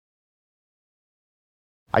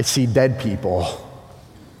I see dead people.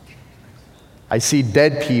 I see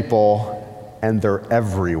dead people, and they're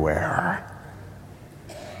everywhere.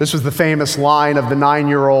 This was the famous line of the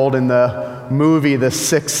 9-year-old in the movie The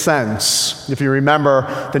Sixth Sense. If you remember,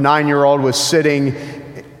 the 9-year-old was laying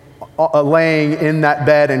in that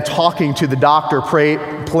bed and talking to the doctor,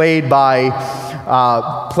 played by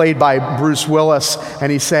Bruce Willis,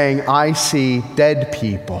 and he's saying, I see dead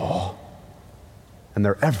people, and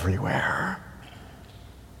they're everywhere.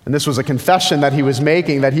 And this was a confession that he was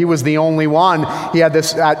making, that he was the only one. He had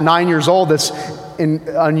this, at 9 years old, this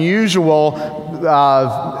unusual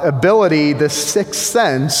ability, this sixth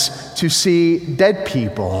sense, to see dead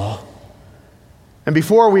people. And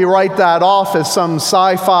before we write that off as some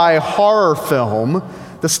sci-fi horror film,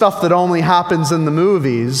 the stuff that only happens in the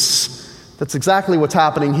movies, that's exactly what's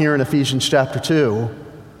happening here in Ephesians chapter 2.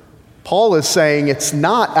 Paul is saying it's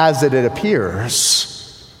not as it appears.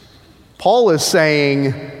 Paul is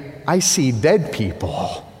saying, I see dead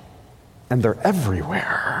people, and they're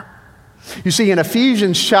everywhere. You see, in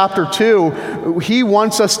Ephesians chapter 2, he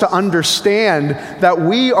wants us to understand that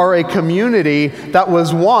we are a community that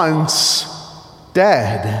was once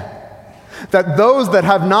dead. That those that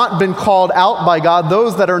have not been called out by God,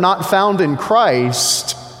 those that are not found in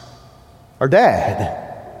Christ, are dead.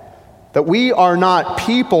 That we are not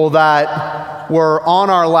people that were on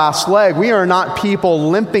our last leg. We are not people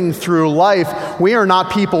limping through life. We are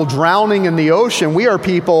not people drowning in the ocean. We are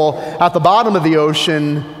people at the bottom of the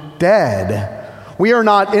ocean, dead. We are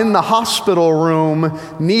not in the hospital room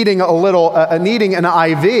needing needing an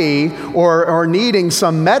IV or needing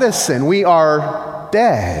some medicine. We are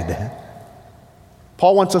dead.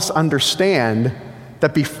 Paul wants us to understand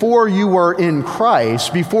that before you were in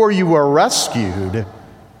Christ, before you were rescued,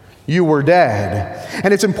 you were dead.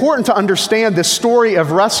 And it's important to understand this story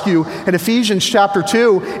of rescue in Ephesians chapter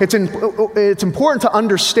 2. It's important to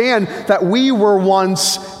understand that we were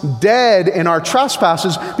once dead in our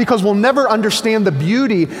trespasses, because we'll never understand the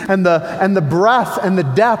beauty and the breadth and the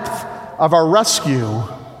depth of our rescue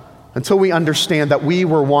until we understand that we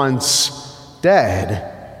were once dead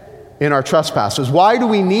in our trespasses. Why do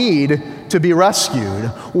we need to be rescued?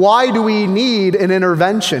 Why do we need an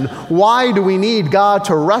intervention? Why do we need God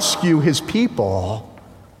to rescue his people?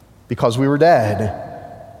 Because we were dead.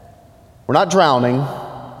 We're not drowning.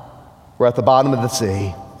 We're at the bottom of the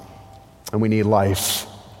sea, and we need life.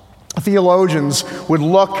 Theologians would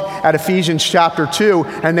look at Ephesians chapter 2,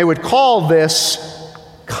 and they would call this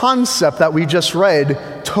concept that we just read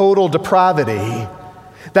total depravity.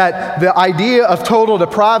 That the idea of total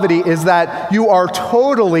depravity is that you are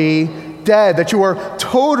totally dead, that you are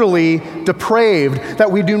totally depraved,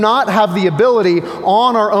 that we do not have the ability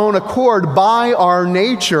on our own accord by our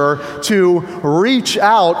nature to reach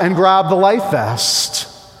out and grab the life vest.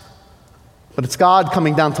 But it's God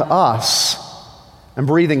coming down to us and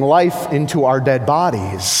breathing life into our dead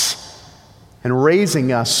bodies and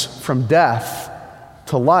raising us from death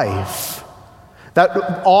to life. That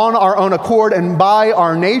on our own accord and by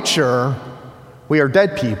our nature, we are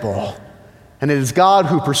dead people. And it is God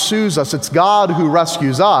who pursues us. It's God who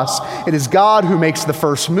rescues us. It is God who makes the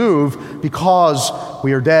first move, because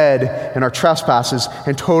we are dead in our trespasses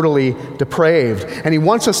and totally depraved. And he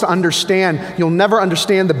wants us to understand, you'll never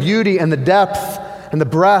understand the beauty and the depth and the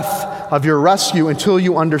breadth of your rescue until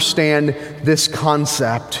you understand this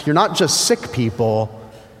concept. You're not just sick people,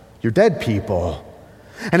 you're dead people.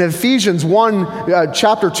 And in Ephesians 1,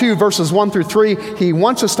 chapter 2, verses 1 through 3, he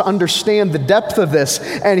wants us to understand the depth of this.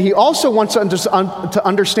 And he also wants to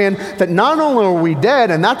understand that not only are we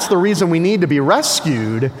dead, and that's the reason we need to be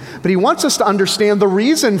rescued, but he wants us to understand the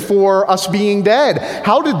reason for us being dead.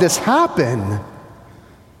 How did this happen?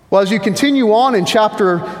 Well, as you continue on in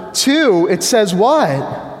chapter 2, it says what?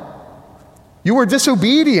 You were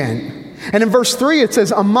disobedient. And in verse 3, it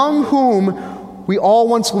says, among whom we all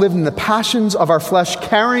once lived in the passions of our flesh,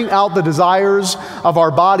 carrying out the desires of our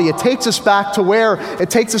body. It takes us back to where? It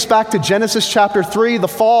takes us back to Genesis chapter 3, the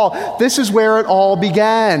fall. This is where it all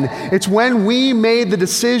began. It's when we made the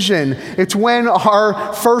decision. It's when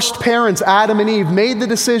our first parents, Adam and Eve, made the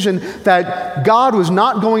decision that God was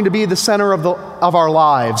not going to be the center of our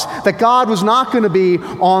lives, that God was not going to be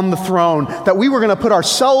on the throne, that we were going to put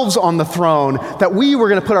ourselves on the throne, that we were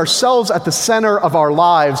going to put ourselves at the center of our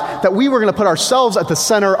lives, that we were going to put ourselves at the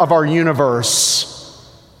center of our universe.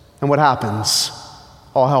 And what happens?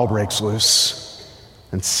 All hell breaks loose.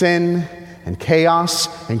 And sin and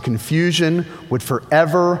chaos and confusion would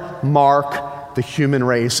forever mark the human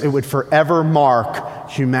race. It would forever mark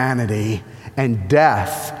humanity. And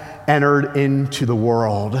death entered into the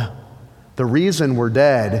world. The reason we're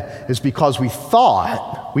dead is because we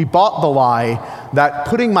bought the lie that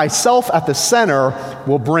putting myself at the center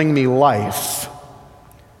will bring me life,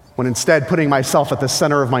 when instead putting myself at the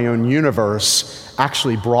center of my own universe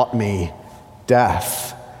actually brought me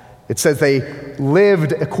death. It says they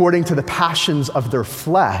lived according to the passions of their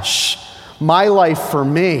flesh. My life for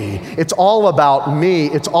me. It's all about me.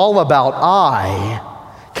 It's all about I.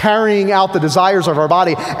 Carrying out the desires of our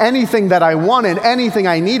body, anything that I wanted, anything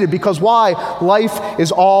I needed, because why? Life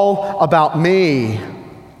is all about me.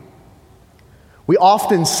 We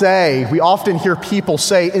often hear people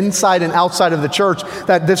say inside and outside of the church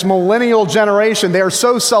that this millennial generation, they are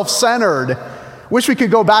so self-centered. Wish we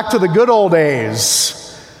could go back to the good old days.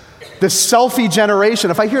 This selfie generation,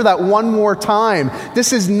 if I hear that one more time,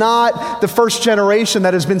 this is not the first generation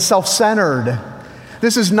that has been self-centered.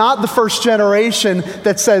 This is not the first generation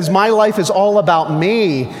that says, my life is all about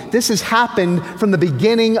me. This has happened from the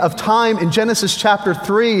beginning of time. In Genesis chapter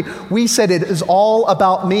 3, we said it is all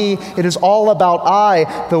about me. It is all about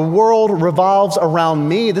I. The world revolves around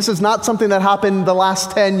me. This is not something that happened the last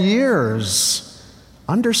 10 years.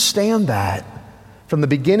 Understand that. From the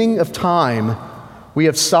beginning of time, we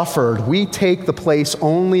have suffered. We take the place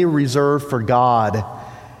only reserved for God.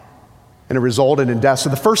 And it resulted in death. So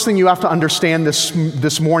the first thing you have to understand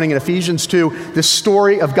this morning in Ephesians 2, this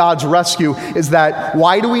story of God's rescue, is that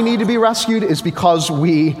why do we need to be rescued? Is because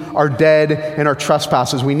we are dead in our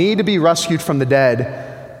trespasses. We need to be rescued from the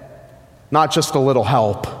dead, not just a little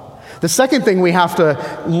help. The second thing we have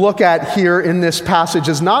to look at here in this passage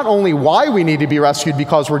is not only why we need to be rescued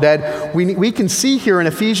because we're dead, we can see here in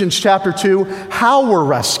Ephesians chapter 2 how we're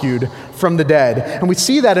rescued from the dead. And we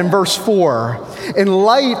see that in verse 4. In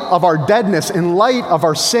light of our deadness, in light of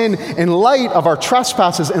our sin, in light of our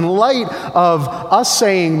trespasses, in light of us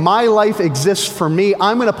saying, my life exists for me,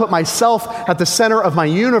 I'm going to put myself at the center of my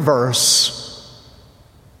universe,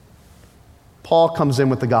 Paul comes in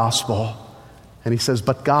with the gospel. And he says,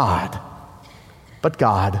 but God.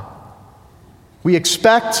 We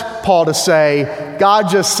expect Paul to say, God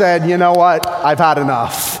just said, you know what, I've had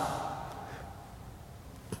enough.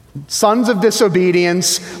 Sons of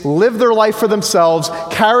disobedience lived their life for themselves,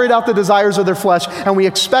 carried out the desires of their flesh, and we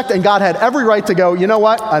expect, and God had every right to go, you know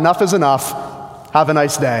what, enough is enough. Have a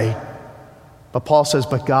nice day. But Paul says,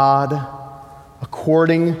 but God,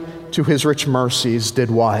 according to his rich mercies, did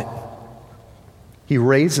what? He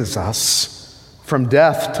raises us from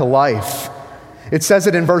death to life. It says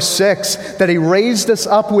it in verse 6 that he raised us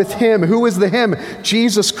up with him. Who is the him?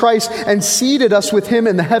 Jesus Christ, and seated us with him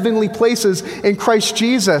in the heavenly places in Christ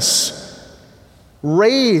Jesus.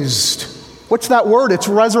 Raised. What's that word? It's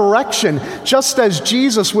resurrection. Just as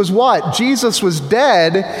Jesus was what? Jesus was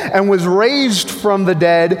dead and was raised from the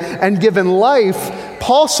dead and given life.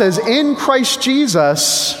 Paul says in Christ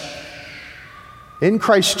Jesus,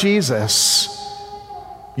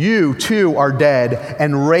 you too are dead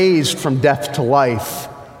and raised from death to life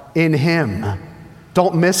in him.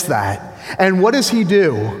 Don't miss that. And what does he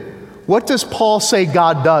do? What does Paul say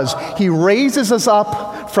God does? He raises us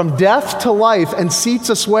up from death to life and seats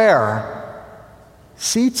us where?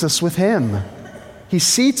 Seats us with him. He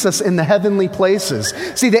seats us in the heavenly places.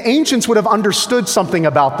 See, the ancients would have understood something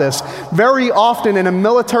about this. Very often in a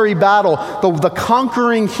military battle, the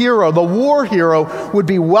conquering hero, the war hero, would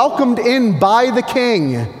be welcomed in by the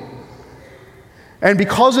king. And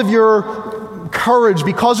because of your courage,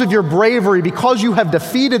 because of your bravery, because you have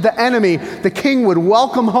defeated the enemy, the king would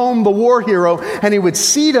welcome home the war hero and he would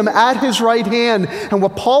seat him at his right hand. And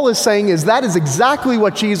what Paul is saying is that is exactly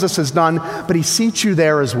what Jesus has done, but he seats you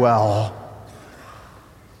there as well.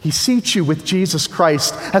 He seats you with Jesus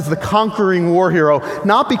Christ as the conquering war hero,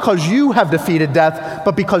 not because you have defeated death,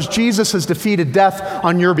 but because Jesus has defeated death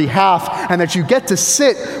on your behalf, and that you get to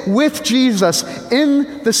sit with Jesus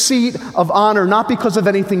in the seat of honor, not because of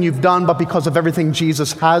anything you've done, but because of everything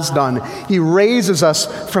Jesus has done. He raises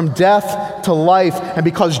us from death to life, and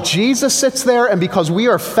because Jesus sits there, and because we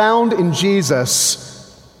are found in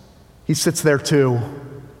Jesus, he sits there too.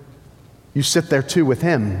 You sit there too with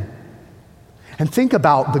him. And think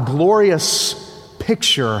about the glorious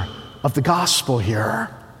picture of the gospel here.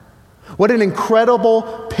 What an incredible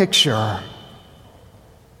picture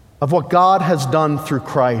of what God has done through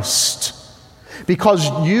Christ. Because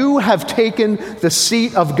you have taken the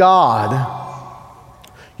seat of God,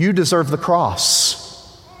 you deserve the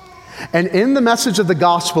cross. And in the message of the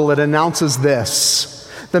gospel, it announces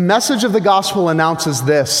this. The message of the gospel announces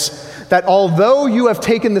this, that although you have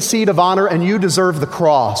taken the seat of honor and you deserve the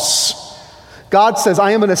cross, God says,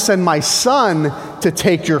 I am going to send my son to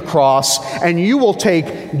take your cross, and you will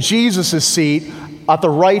take Jesus' seat at the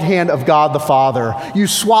right hand of God the Father. You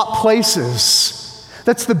swap places.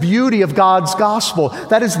 That's the beauty of God's gospel.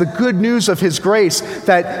 That is the good news of his grace,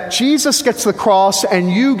 that Jesus gets the cross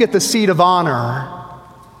and you get the seat of honor.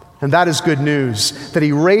 And that is good news, that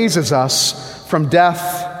he raises us from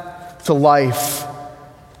death to life.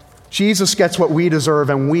 Jesus gets what we deserve,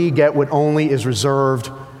 and we get what only is reserved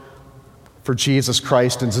for Jesus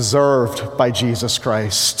Christ and deserved by Jesus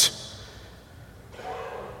Christ.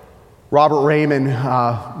 Robert Raymond,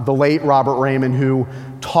 the late Robert Raymond, who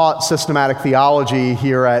taught systematic theology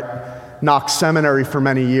here at Knox Seminary for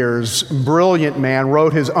many years, brilliant man,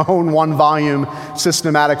 wrote his own one-volume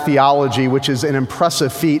systematic theology, which is an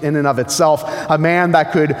impressive feat in and of itself. A man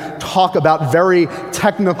that could talk about very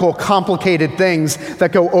technical, complicated things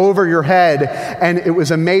that go over your head. And it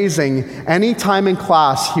was amazing. Any time in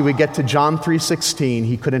class he would get to John 3:16,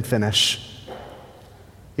 he couldn't finish.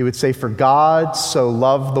 He would say, "For God so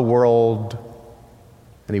loved the world,"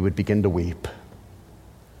 and he would begin to weep.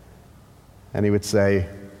 And he would say,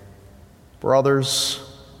 "Brothers,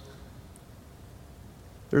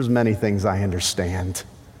 there's many things I understand.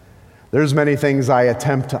 There's many things I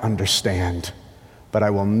attempt to understand, but I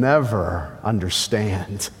will never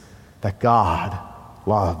understand that God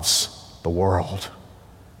loves the world.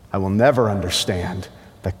 I will never understand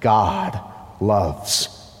that God loves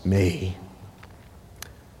me."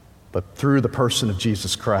 But through the person of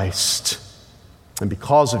Jesus Christ, and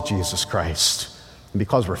because of Jesus Christ, and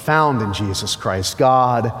because we're found in Jesus Christ,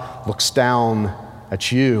 God looks down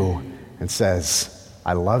at you and says,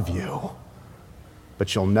 "I love you."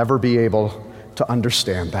 But you'll never be able to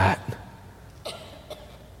understand that.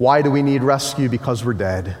 Why do we need rescue? Because we're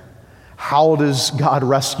dead. How does God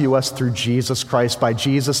rescue us? Through Jesus Christ, by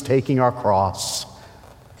Jesus taking our cross,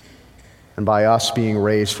 and by us being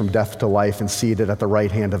raised from death to life and seated at the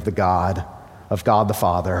right hand of God the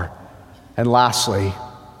Father. And lastly,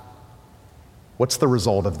 what's the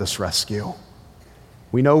result of this rescue?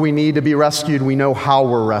 We know we need to be rescued. We know how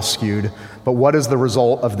we're rescued. But what is the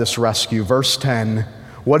result of this rescue? Verse 10,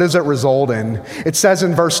 what does it result in? It says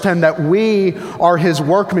in verse 10 that we are his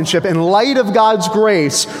workmanship. In light of God's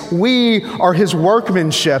grace, we are his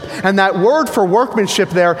workmanship. And that word for workmanship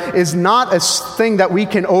there is not a thing that we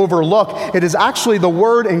can overlook. It is actually, the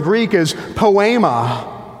word in Greek is poema.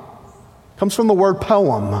 It comes from the word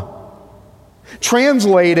poem.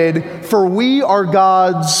 Translated, "For we are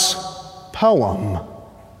God's poem."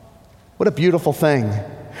 What a beautiful thing.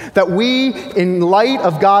 That we, in light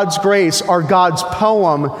of God's grace, are God's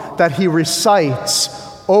poem that he recites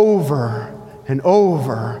over and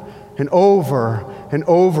over and over and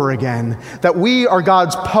over again. That we are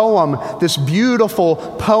God's poem, this beautiful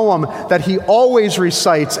poem that he always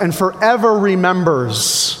recites and forever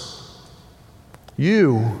remembers.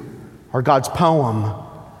 You are God's poem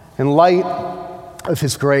in light of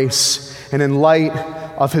his grace and in light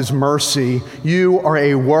of his mercy. You are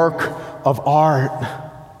a work of art.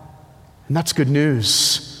 And that's good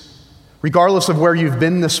news. Regardless of where you've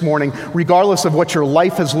been this morning, regardless of what your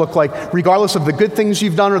life has looked like, regardless of the good things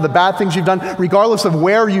you've done or the bad things you've done, regardless of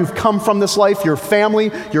where you've come from this life, your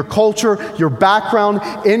family, your culture, your background,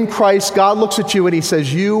 in Christ, God looks at you and he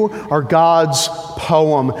says, "You are God's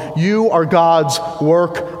poem. You are God's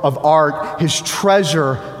work of art, his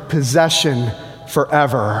treasure, possession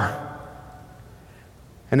forever."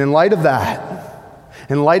 And in light of that,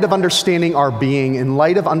 in light of understanding our being, in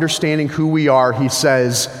light of understanding who we are, he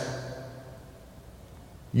says,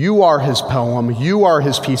 you are his poem, you are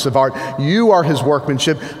his piece of art, you are his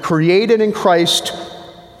workmanship, created in Christ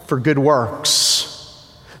for good works.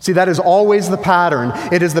 See, that is always the pattern.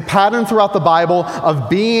 It is the pattern throughout the Bible of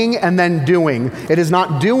being and then doing. It is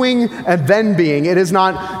not doing and then being. It is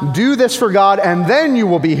not do this for God and then you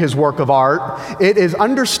will be his work of art. It is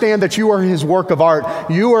understand that you are his work of art.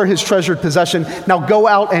 You are his treasured possession. Now go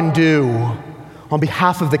out and do on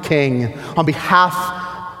behalf of the King, on behalf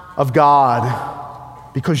of God.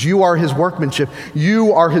 Because you are his workmanship.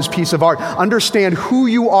 You are his piece of art. Understand who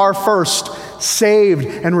you are first, saved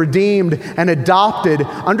and redeemed and adopted.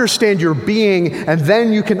 Understand your being, and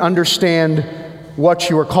then you can understand what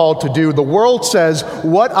you are called to do. The world says,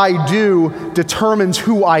 what I do determines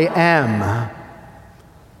who I am.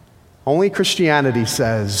 Only Christianity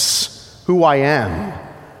says, who I am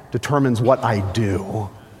determines what I do.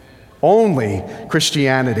 Only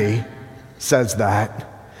Christianity says that.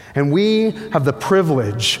 And we have the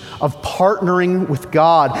privilege of partnering with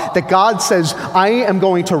God. That God says, I am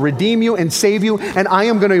going to redeem you and save you, and I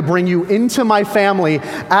am going to bring you into my family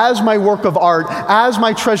as my work of art, as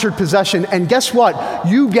my treasured possession. And guess what?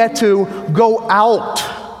 You get to go out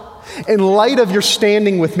in light of your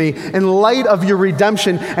standing with me, in light of your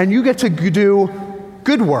redemption, and you get to do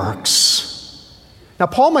good works. Now,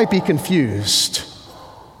 Paul might be confused.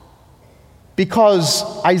 Because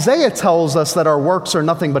Isaiah tells us that our works are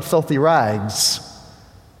nothing but filthy rags.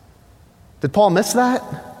 Did Paul miss that?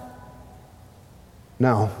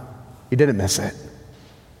 No, he didn't miss it.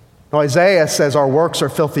 No, Isaiah says our works are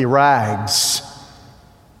filthy rags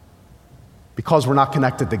because we're not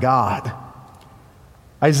connected to God.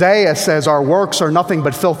 Isaiah says our works are nothing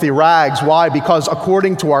but filthy rags. Why? Because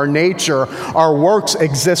according to our nature, our works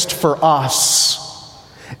exist for us.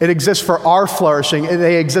 It exists for our flourishing.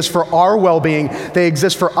 They exist for our well-being. They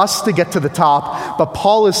exist for us to get to the top. But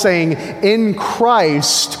Paul is saying in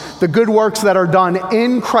Christ, the good works that are done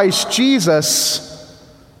in Christ Jesus,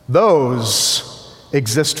 those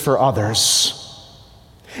exist for others.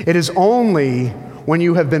 It is only when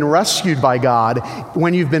you have been rescued by God,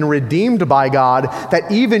 when you've been redeemed by God,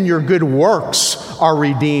 that even your good works are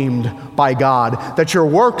redeemed by God, that your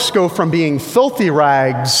works go from being filthy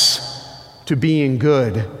rags to being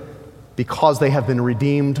good because they have been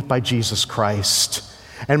redeemed by Jesus Christ.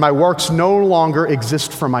 And my works no longer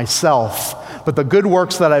exist for myself, but the good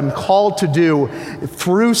works that I'm called to do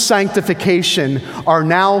through sanctification are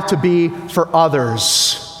now to be for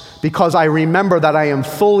others, because I remember that I am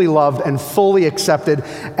fully loved and fully accepted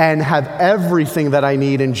and have everything that I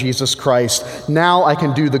need in Jesus Christ. Now I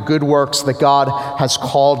can do the good works that God has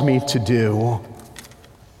called me to do.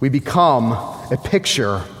 We become a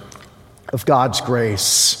picture of God's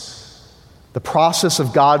grace. The process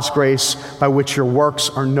of God's grace by which your works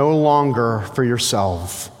are no longer for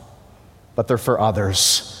yourself, but they're for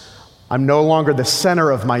others. I'm no longer the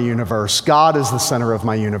center of my universe. God is the center of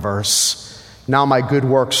my universe. Now my good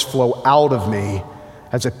works flow out of me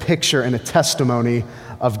as a picture and a testimony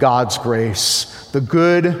of God's grace. The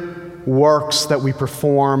good works that we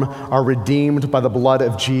perform are redeemed by the blood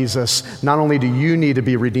of Jesus. Not only do you need to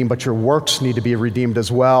be redeemed, but your works need to be redeemed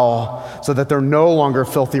as well, so that they're no longer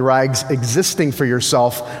filthy rags existing for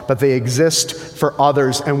yourself, but they exist for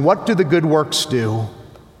others. And what do the good works do?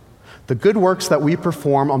 The good works that we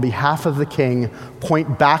perform on behalf of the King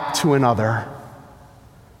point back to another.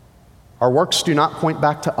 Our works do not point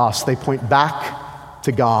back to us. They point back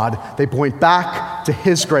to God. They point back to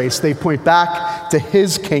His grace. They point back to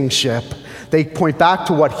His kingship. They point back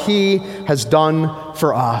to what He has done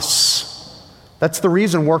for us. That's the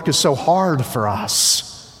reason work is so hard for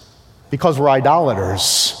us, because we're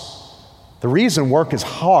idolaters. The reason work is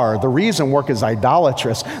hard, the reason work is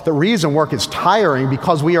idolatrous, the reason work is tiring,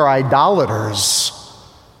 because we are idolaters.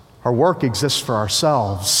 Our work exists for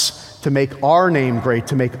ourselves, to make our name great,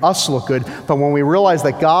 to make us look good. But when we realize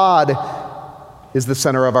that God is the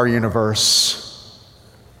center of our universe,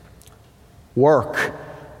 work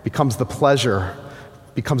becomes the pleasure,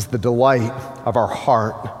 becomes the delight of our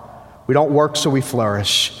heart. We don't work so we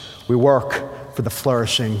flourish. We work for the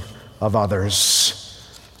flourishing of others.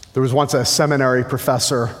 There was once a seminary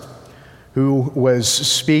professor who was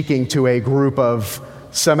speaking to a group of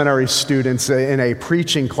seminary students in a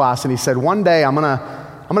preaching class, and he said, "One day I'm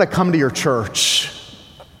gonna come to your church,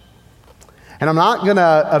 and I'm not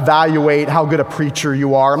gonna evaluate how good a preacher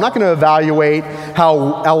you are. I'm not gonna evaluate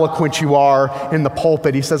how eloquent you are in the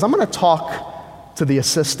pulpit." He says, "I'm gonna talk to the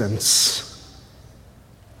assistants.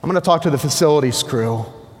 I'm gonna talk to the facilities crew.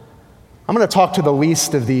 I'm going to talk to the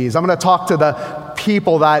least of these. I'm going to talk to the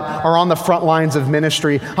people that are on the front lines of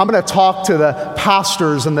ministry. I'm going to talk to the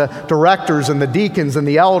pastors and the directors and the deacons and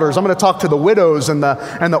the elders. I'm going to talk to the widows and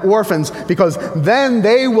the orphans, because then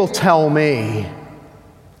they will tell me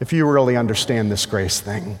if you really understand this grace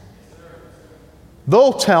thing.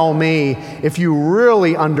 They'll tell me if you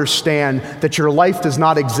really understand that your life does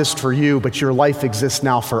not exist for you, but your life exists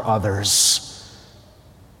now for others.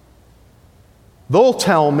 They'll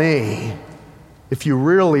tell me if you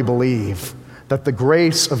really believe that the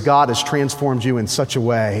grace of God has transformed you in such a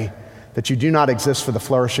way that you do not exist for the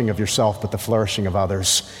flourishing of yourself, but the flourishing of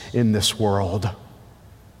others in this world.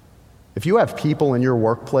 If you have people in your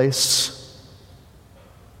workplace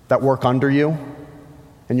that work under you,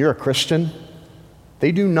 and you're a Christian,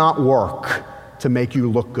 they do not work to make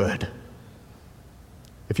you look good.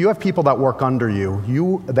 If you have people that work under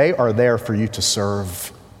you, they are there for you to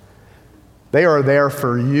serve. They are there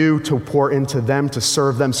for you to pour into them, to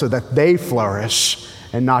serve them so that they flourish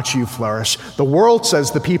and not you flourish. The world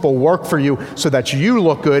says the people work for you so that you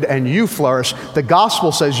look good and you flourish. The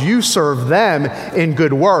gospel says you serve them in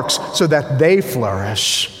good works so that they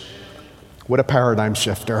flourish. What a paradigm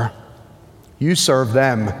shifter. You serve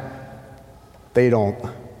them, they don't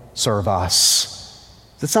serve us.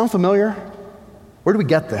 Does it sound familiar? Where do we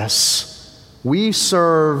get this? We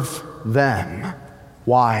serve them.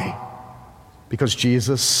 Why? Because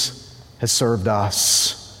Jesus has served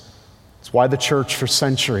us. It's why the church for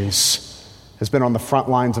centuries has been on the front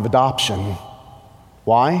lines of adoption.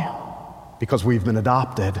 Why? Because we've been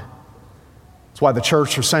adopted. That's why the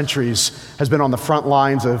church for centuries has been on the front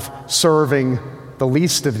lines of serving the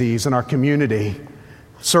least of these in our community,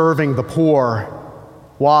 serving the poor.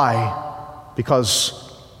 Why?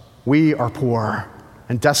 Because we are poor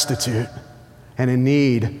and destitute and in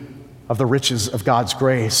need of the riches of God's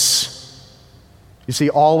grace. You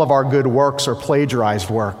see, all of our good works are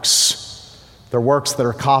plagiarized works. They're works that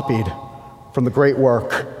are copied from the great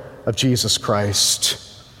work of Jesus Christ.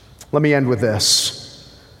 Let me end with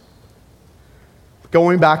this.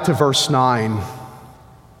 Going back to verse 9,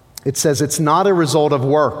 it says, it's not a result of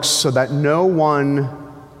works, so that no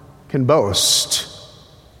one can boast.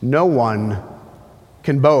 No one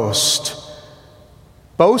can boast.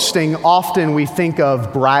 Boasting, often we think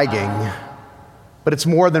of bragging, but it's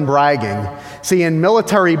more than bragging. See, in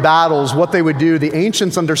military battles, what they would do, the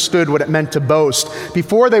ancients understood what it meant to boast.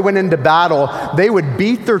 Before they went into battle, they would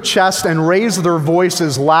beat their chest and raise their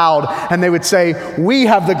voices loud, and they would say, we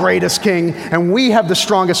have the greatest king, and we have the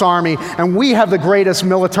strongest army, and we have the greatest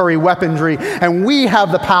military weaponry, and we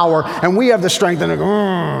have the power, and we have the strength.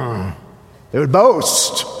 And they would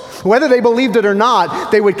boast. Whether they believed it or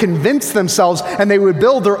not, they would convince themselves and they would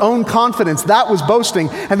build their own confidence. That was boasting.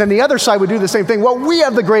 And then the other side would do the same thing. Well, we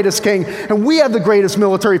have the greatest king, and we have the greatest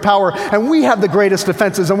military power, and we have the greatest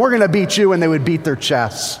defenses, and we're going to beat you. And they would beat their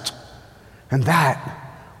chest. And that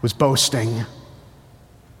was boasting. And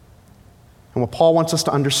what Paul wants us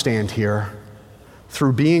to understand here,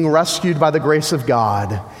 through being rescued by the grace of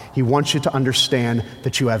God, he wants you to understand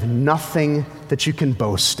that you have nothing that you can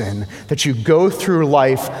boast in, that you go through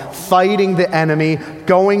life fighting the enemy,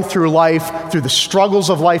 going through life, through the struggles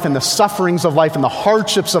of life and the sufferings of life and the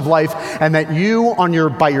hardships of life, and that you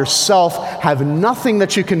by yourself have nothing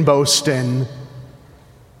that you can boast in.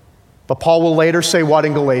 But Paul will later say what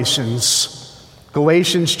in Galatians?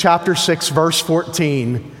 Galatians chapter 6, verse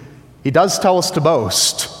 14. He does tell us to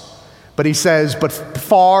boast, but he says, but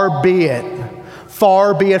far be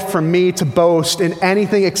it from me to boast in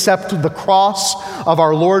anything except the cross of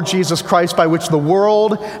our Lord Jesus Christ, by which the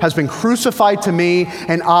world has been crucified to me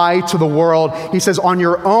and I to the world. He says, on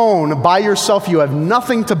your own, by yourself, you have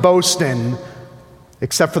nothing to boast in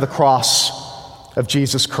except for the cross of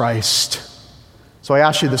Jesus Christ. So I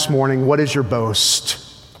ask you this morning, what is your boast?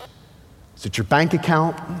 Is it your bank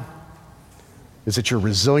account? Is it your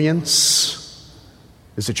resilience?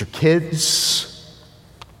 Is it your kids?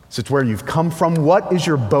 Is it where you've come from? What is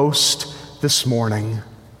your boast this morning?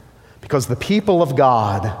 Because the people of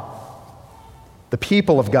God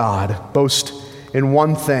boast in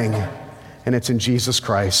one thing, and it's in Jesus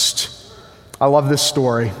Christ. I love this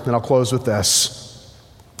story, and I'll close with this.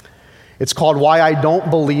 It's called Why I Don't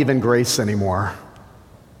Believe in Grace Anymore.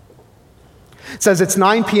 It says it's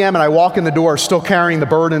 9 p.m. and I walk in the door still carrying the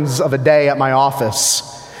burdens of a day at my office.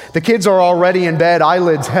 The kids are already in bed,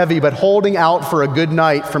 eyelids heavy, but holding out for a good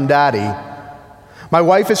night from Daddy. My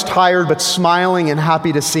wife is tired, but smiling and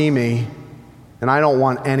happy to see me, and I don't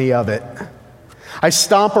want any of it. I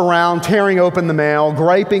stomp around, tearing open the mail,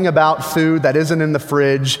 griping about food that isn't in the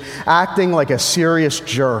fridge, acting like a serious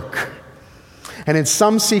jerk. And in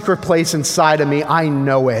some secret place inside of me, I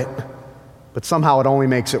know it, but somehow it only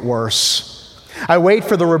makes it worse. I wait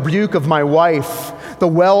for the rebuke of my wife, the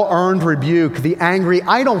well-earned rebuke, the angry,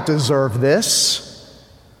 I don't deserve this,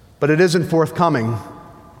 but it isn't forthcoming.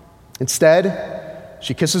 Instead,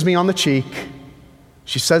 she kisses me on the cheek.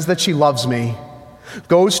 She says that she loves me,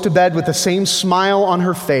 goes to bed with the same smile on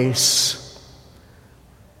her face.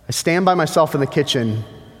 I stand by myself in the kitchen,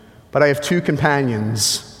 but I have two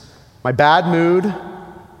companions, my bad mood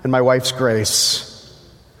and my wife's grace.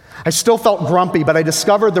 I still felt grumpy, but I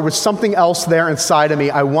discovered there was something else there inside of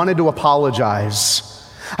me. I wanted to apologize.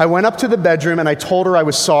 I went up to the bedroom and I told her I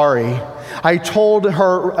was sorry. I told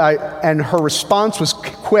her, and her response was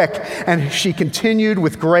quick, and she continued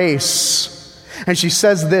with grace. And she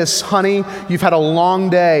says this, honey, you've had a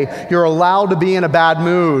long day. You're allowed to be in a bad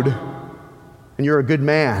mood, and you're a good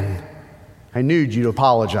man. I knew you'd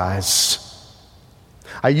apologize.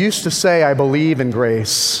 I used to say I believe in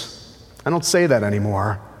grace. I don't say that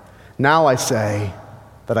anymore. Now I say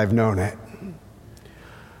that I've known it.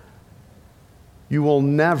 You will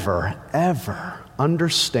never, ever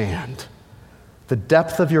understand the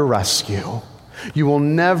depth of your rescue. You will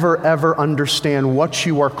never, ever understand what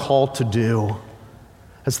you are called to do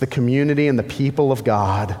as the community and the people of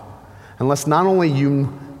God unless not only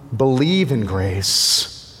you believe in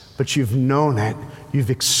grace, but you've known it, you've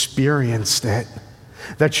experienced it.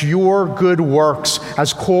 that your good works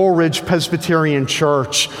as Coral Ridge Presbyterian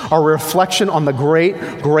Church are a reflection on the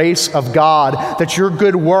great grace of God, that your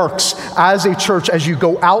good works as a church, as you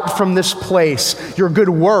go out from this place, your good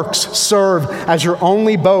works serve as your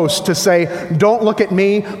only boast to say, don't look at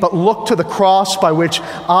me, but look to the cross by which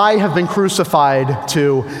I have been crucified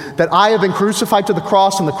to, that I have been crucified to the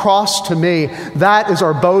cross and the cross to me. That is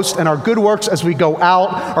our boast, and our good works as we go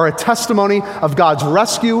out are a testimony of God's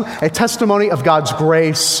rescue, a testimony of God's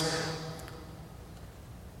grace,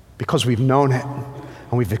 because we've known it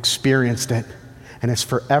and we've experienced it, and it's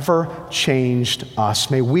forever changed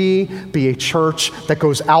us. May we be a church that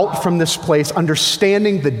goes out from this place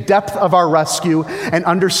understanding the depth of our rescue and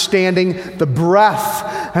understanding the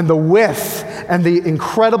breadth and the width and the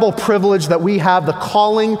incredible privilege that we have, the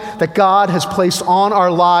calling that God has placed on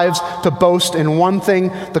our lives to boast in one thing,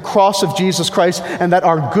 the cross of Jesus Christ, and that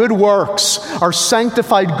our good works, our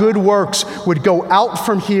sanctified good works, would go out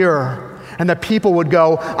from here, and that people would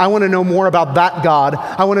go, I want to know more about that God.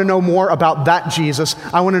 I want to know more about that Jesus.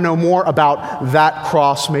 I want to know more about that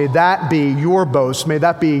cross. May that be your boast. May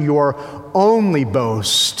that be your only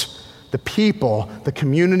boast, the people, the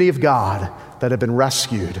community of God that have been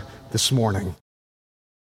rescued this morning.